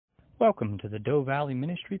Welcome to the Doe Valley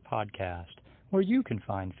Ministry Podcast, where you can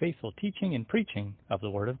find faithful teaching and preaching of the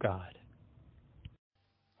Word of God.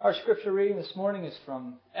 Our scripture reading this morning is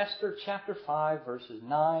from Esther chapter 5, verses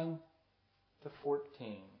 9 to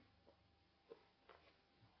 14.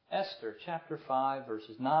 Esther chapter 5,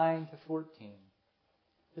 verses 9 to 14.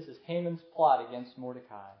 This is Haman's plot against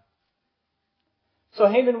Mordecai. So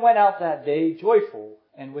Haman went out that day joyful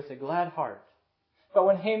and with a glad heart. But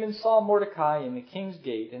when Haman saw Mordecai in the king's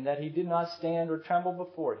gate, and that he did not stand or tremble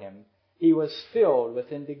before him, he was filled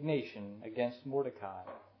with indignation against Mordecai.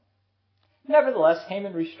 Nevertheless,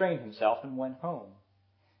 Haman restrained himself and went home.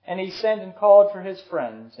 And he sent and called for his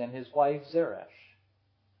friends and his wife Zeresh.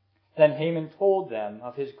 Then Haman told them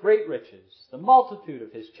of his great riches, the multitude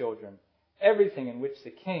of his children, everything in which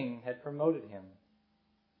the king had promoted him,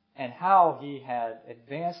 and how he had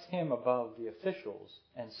advanced him above the officials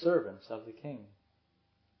and servants of the king.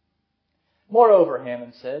 Moreover,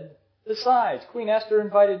 Haman said, besides, Queen Esther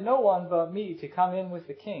invited no one but me to come in with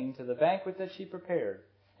the king to the banquet that she prepared,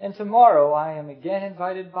 and tomorrow I am again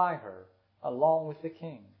invited by her, along with the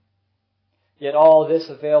king. Yet all this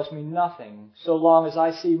avails me nothing, so long as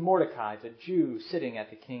I see Mordecai the Jew sitting at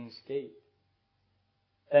the king's gate.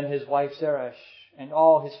 Then his wife Zeresh and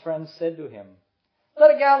all his friends said to him,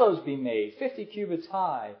 let a gallows be made, 50 cubits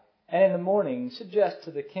high, and in the morning suggest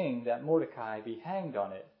to the king that Mordecai be hanged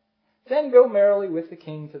on it. Then go merrily with the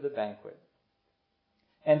king to the banquet.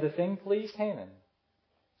 And the thing pleased Haman,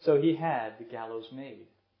 so he had the gallows made.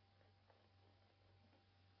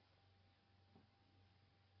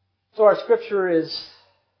 So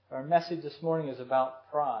our message this morning is about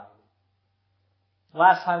pride.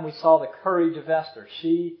 Last time we saw the courage of Esther.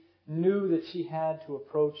 She knew that she had to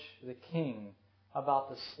approach the king about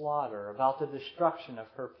the slaughter, about the destruction of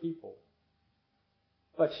her people.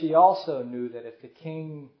 But she also knew that if the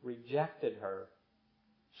king rejected her,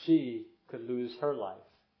 she could lose her life.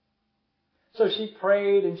 So she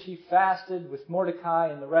prayed and she fasted with Mordecai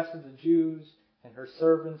and the rest of the Jews and her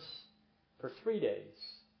servants for 3 days.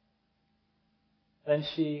 Then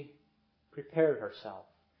she prepared herself.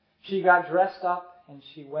 She got dressed up and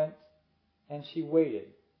she went and she waited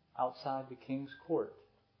outside the king's court.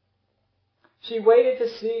 She waited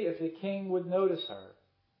to see if the king would notice her.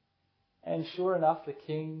 And sure enough, the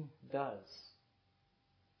king does.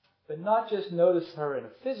 But not just notice her in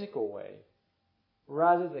a physical way.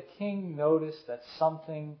 Rather, the king noticed that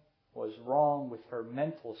something was wrong with her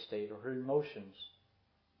mental state or her emotions.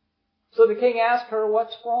 So the king asked her,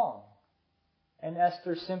 what's wrong? And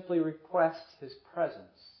Esther simply requests his presence,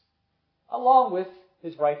 along with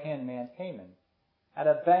his right-hand man Haman, at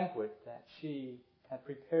a banquet that she had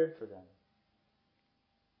prepared for them.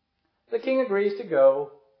 The king agrees to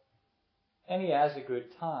go, and he has a good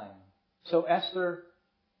time. So Esther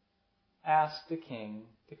asks the king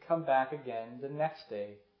to come back again the next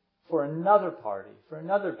day for another party, for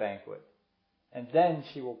another banquet, and then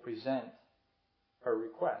she will present her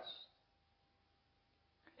request.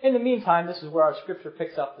 In the meantime, this is where our scripture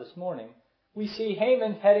picks up this morning. We see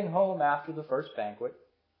Haman heading home after the first banquet.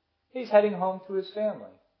 He's heading home to his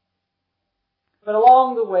family. But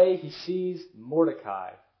along the way, he sees Mordecai.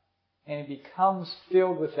 And he becomes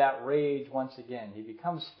filled with that rage once again. He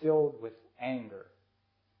becomes filled with anger.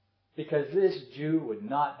 Because this Jew would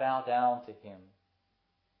not bow down to him.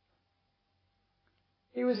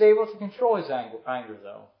 He was able to control his anger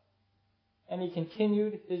though. And he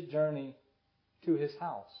continued his journey to his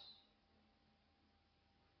house.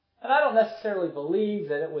 And I don't necessarily believe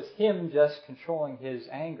that it was him just controlling his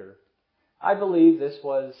anger. I believe this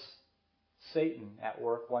was Satan at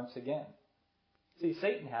work once again. See,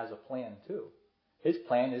 Satan has a plan too. His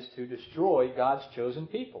plan is to destroy God's chosen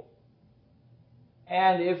people.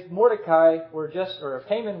 And if if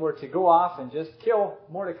Haman were to go off and just kill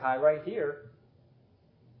Mordecai right here,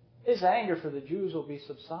 his anger for the Jews will be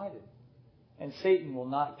subsided. And Satan will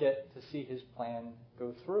not get to see his plan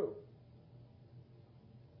go through.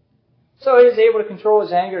 So he is able to control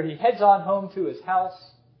his anger. He heads on home to his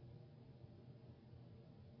house.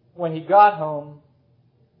 When he got home,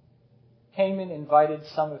 Haman invited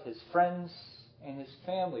some of his friends and his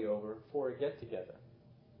family over for a get-together.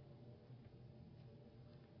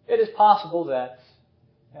 It is possible that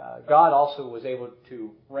God also was able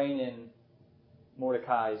to rein in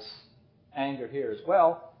Mordecai's anger here as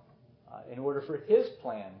well in order for his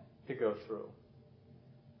plan to go through.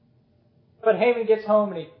 But Haman gets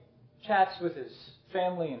home and he chats with his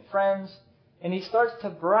family and friends, and he starts to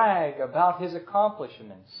brag about his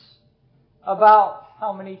accomplishments, about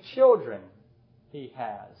how many children he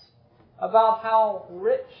has, about how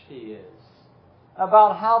rich he is,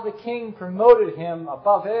 about how the king promoted him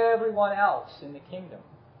above everyone else in the kingdom.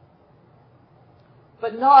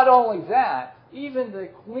 But not only that, even the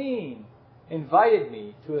queen invited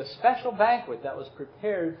me to a special banquet that was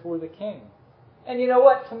prepared for the king. And you know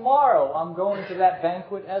what? Tomorrow I'm going to that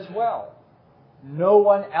banquet as well. No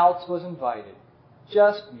one else was invited,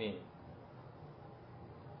 just me.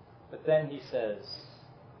 But then he says,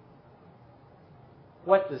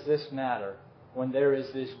 what does this matter when there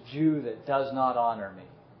is this Jew that does not honor me?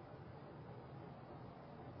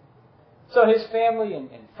 So his family and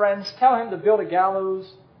friends tell him to build a gallows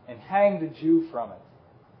and hang the Jew from it.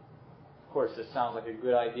 Of course, this sounds like a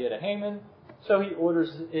good idea to Haman, so he orders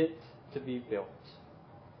it to be built.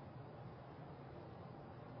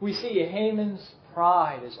 We see Haman's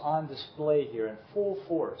pride is on display here in full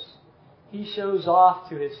force. He shows off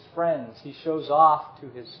to his friends. He shows off to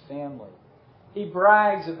his family. He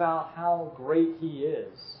brags about how great he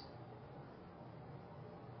is.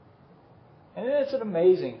 And isn't it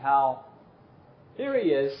amazing how here he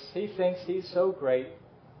is, he thinks he's so great,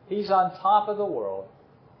 he's on top of the world,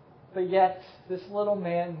 but yet this little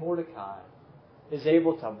man, Mordecai, is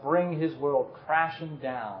able to bring his world crashing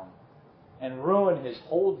down and ruin his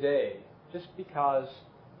whole day just because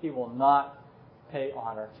he will not pay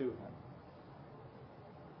honor to him.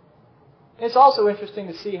 It's also interesting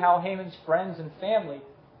to see how Haman's friends and family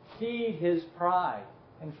feed his pride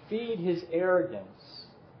and feed his arrogance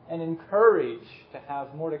and encourage to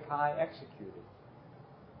have Mordecai executed.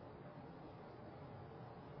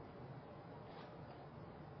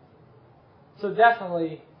 So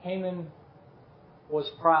definitely, Haman was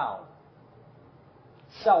proud.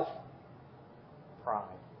 Self-pride.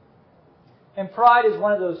 And pride is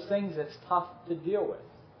one of those things that's tough to deal with.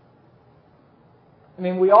 I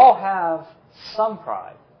mean, we all have some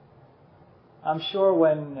pride. I'm sure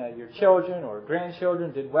when your children or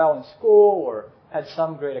grandchildren did well in school or had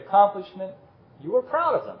some great accomplishment, you were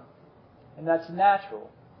proud of them. And that's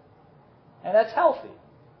natural. And that's healthy.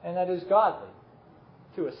 And that is godly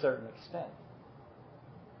to a certain extent.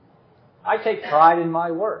 I take pride in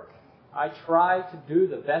my work. I try to do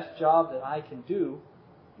the best job that I can do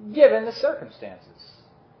given the circumstances.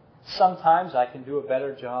 Sometimes I can do a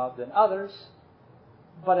better job than others,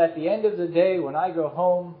 but at the end of the day, when I go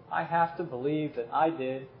home, I have to believe that I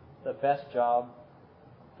did the best job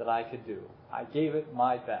that I could do. I gave it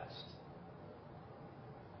my best.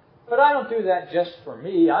 But I don't do that just for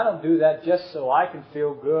me. I don't do that just so I can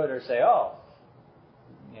feel good or say, oh,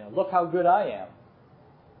 look how good I am.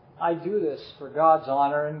 I do this for God's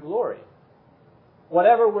honor and glory.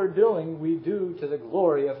 Whatever we're doing, we do to the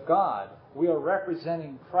glory of God. We are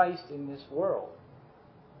representing Christ in this world.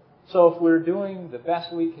 So if we're doing the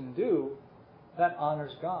best we can do, that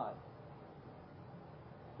honors God.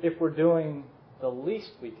 If we're doing the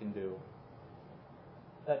least we can do,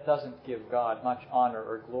 that doesn't give God much honor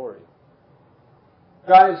or glory.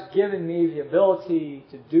 God has given me the ability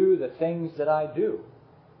to do the things that I do.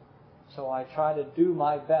 So I try to do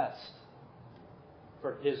my best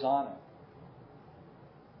for His honor.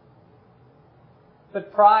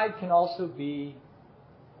 But pride can also be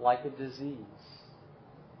like a disease.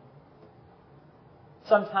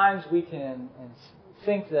 Sometimes we can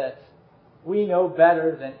think that we know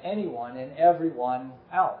better than anyone and everyone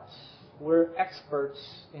else. We're experts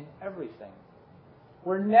in everything.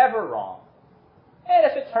 We're never wrong. And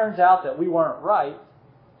if it turns out that we weren't right,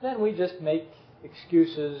 then we just make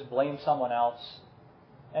excuses, blame someone else,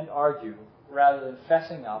 and argue rather than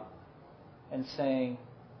fessing up and saying,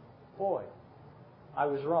 boy, I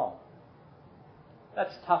was wrong.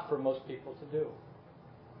 That's tough for most people to do.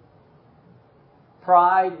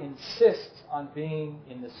 Pride insists on being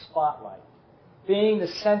in the spotlight, being the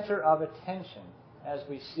center of attention, as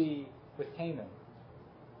we see with Haman.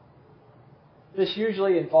 This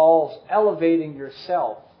usually involves elevating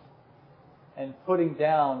yourself and putting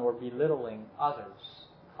down or belittling others,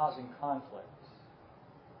 causing conflict.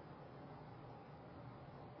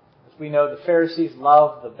 As we know, the Pharisees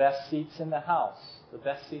loved the best seats in the house, the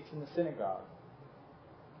best seats in the synagogue.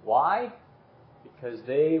 Why? Because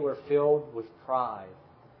they were filled with pride,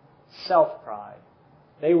 self-pride.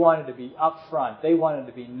 They wanted to be up front. They wanted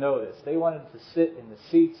to be noticed. They wanted to sit in the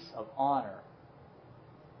seats of honor.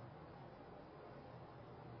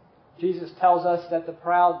 Jesus tells us that the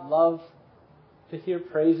proud love to hear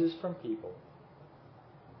praises from people.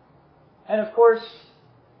 And of course,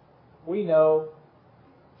 we know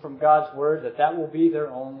from God's Word that that will be their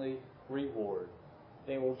only reward.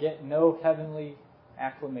 They will get no heavenly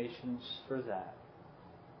acclamations for that.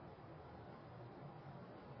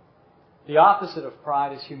 The opposite of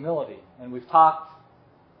pride is humility. And we've talked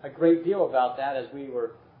a great deal about that as we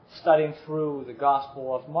were studying through the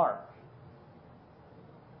Gospel of Mark.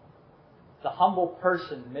 The humble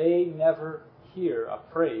person may never hear a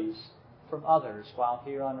praise from others while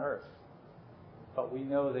here on earth, but we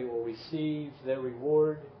know they will receive their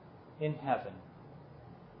reward in heaven.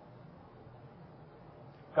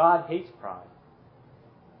 God hates pride.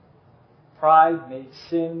 Pride made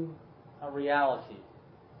sin a reality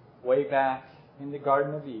way back in the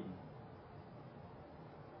Garden of Eden.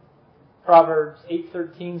 Proverbs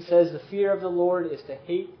 8:13 says, "The fear of the Lord is to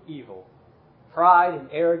hate evil, pride and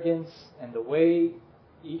arrogance, and the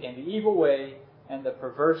evil way, and the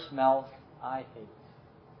perverse mouth I hate."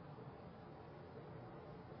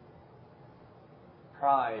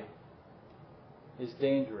 Pride is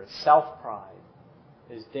dangerous. Self-pride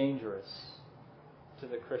is dangerous to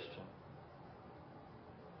the Christian.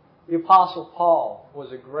 The Apostle Paul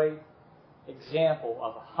was a great example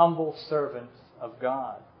of a humble servant of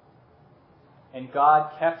God. And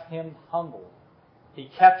God kept him humble. He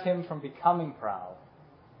kept him from becoming proud.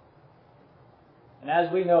 And as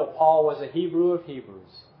we know, Paul was a Hebrew of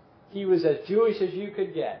Hebrews. He was as Jewish as you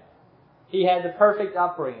could get. He had the perfect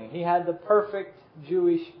upbringing. He had the perfect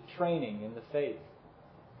Jewish training in the faith.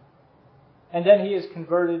 And then he is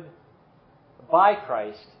converted by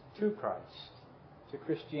Christ, to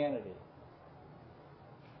Christianity.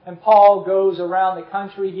 And Paul goes around the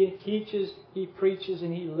country, he teaches, he preaches,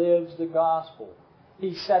 and he lives the gospel.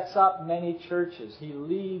 He sets up many churches. He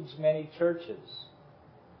leads many churches.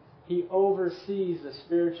 He oversees the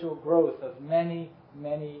spiritual growth of many,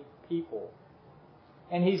 many people.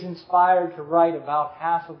 And he's inspired to write about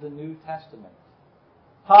half of the New Testament.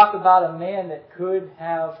 Talk about a man that could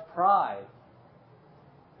have pride.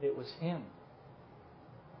 It was him.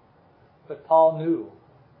 But Paul knew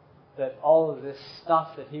that all of this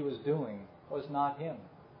stuff that he was doing was not him.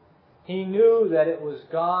 He knew that it was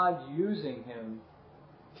God using him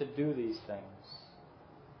to do these things.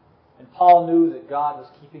 And Paul knew that God was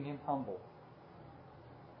keeping him humble.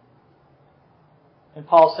 In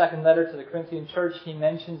Paul's second letter to the Corinthian church, he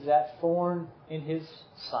mentions that thorn in his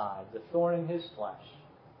side, the thorn in his flesh.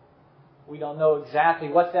 We don't know exactly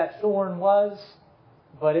what that thorn was,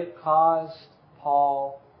 but it caused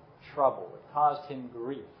Paul trouble. It caused him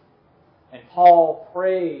grief. And Paul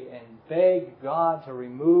prayed and begged God to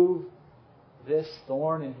remove this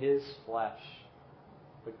thorn in his flesh.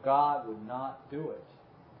 But God would not do it.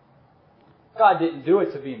 God didn't do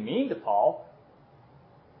it to be mean to Paul.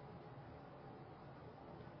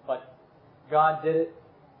 But God did it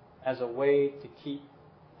as a way to keep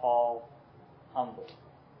Paul humble.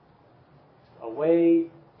 A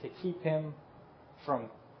way to keep him from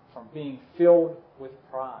being filled with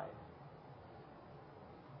pride.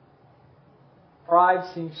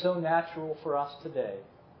 Pride seems so natural for us today.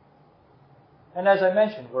 And as I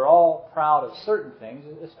mentioned, we're all proud of certain things,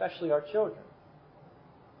 especially our children.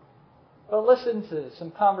 But listen to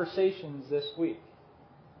some conversations this week,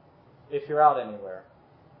 if you're out anywhere.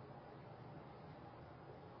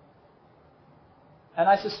 And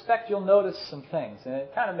I suspect you'll notice some things, and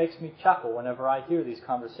it kind of makes me chuckle whenever I hear these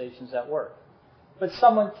conversations at work. But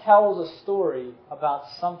someone tells a story about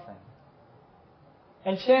something.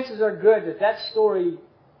 And chances are good that that story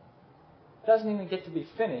doesn't even get to be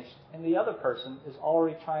finished, and the other person is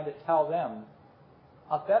already trying to tell them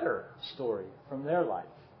a better story from their life.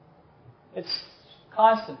 It's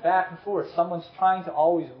constant back and forth. Someone's trying to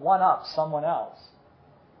always one-up someone else.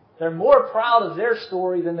 They're more proud of their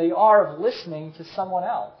story than they are of listening to someone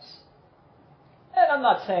else. And I'm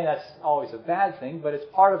not saying that's always a bad thing, but it's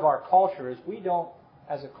part of our culture.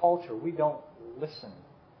 As a culture, we don't listen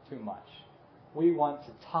too much. We want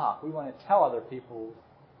to talk. We want to tell other people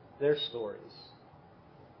their stories.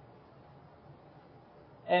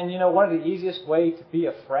 And one of the easiest ways to be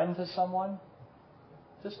a friend to someone,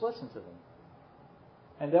 just listen to them.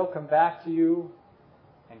 And they'll come back to you,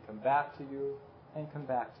 and come back to you, and come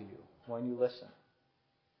back to you when you listen.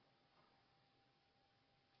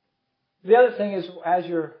 The other thing is, as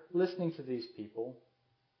you're listening to these people,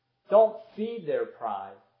 don't feed their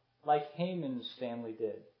pride like Haman's family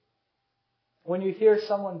did. When you hear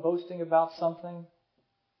someone boasting about something,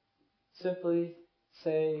 simply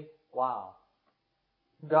say, "Wow,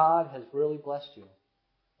 God has really blessed you,"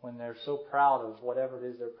 when they're so proud of whatever it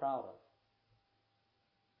is they're proud of.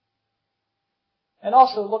 And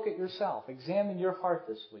also look at yourself. Examine your heart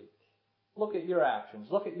this week. Look at your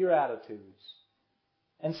actions. Look at your attitudes.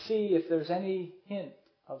 And see if there's any hint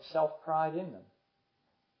of self-pride in them.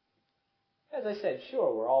 As I said,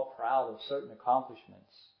 sure, we're all proud of certain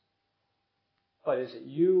accomplishments. But is it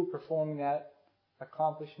you performing that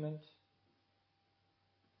accomplishment?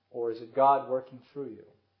 Or is it God working through you?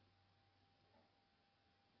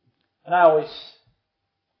 And I always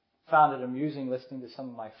found it amusing listening to some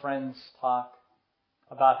of my friends talk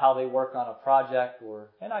about how they work on a project,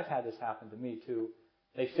 and I've had this happen to me too.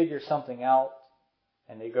 They figure something out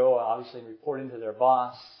and they go obviously and report into their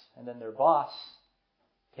boss, and then their boss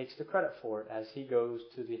takes the credit for it as he goes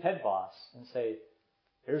to the head boss and say,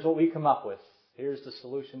 here's what we come up with. Here's the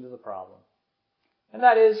solution to the problem. And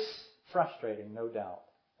that is frustrating, no doubt.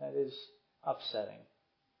 That is upsetting.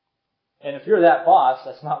 And if you're that boss,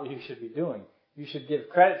 that's not what you should be doing. You should give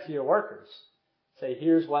credit to your workers. Say,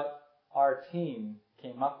 here's what our team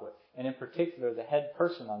came up with. And in particular, the head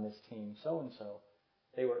person on this team, so-and-so,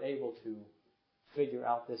 they were able to figure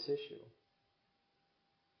out this issue.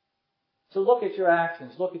 So look at your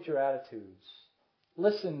actions, look at your attitudes.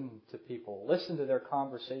 Listen to people, listen to their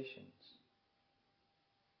conversations.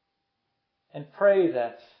 And pray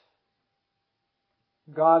that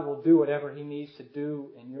God will do whatever He needs to do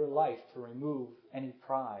in your life to remove any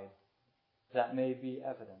pride that may be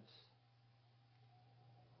evident.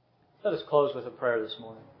 Let us close with a prayer this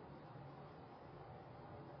morning.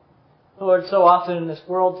 Lord, so often in this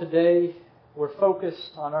world today, we're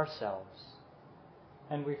focused on ourselves,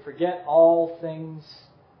 and we forget all things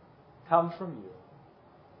come from You.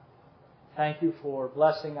 Thank You for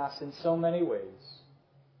blessing us in so many ways.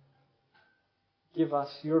 Give us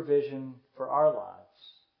Your vision for our lives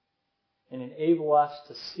and enable us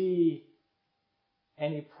to see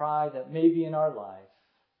any pride that may be in our life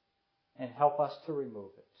and help us to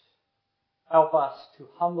remove it. Help us to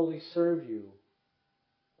humbly serve You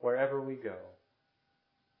wherever we go.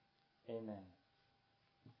 Amen.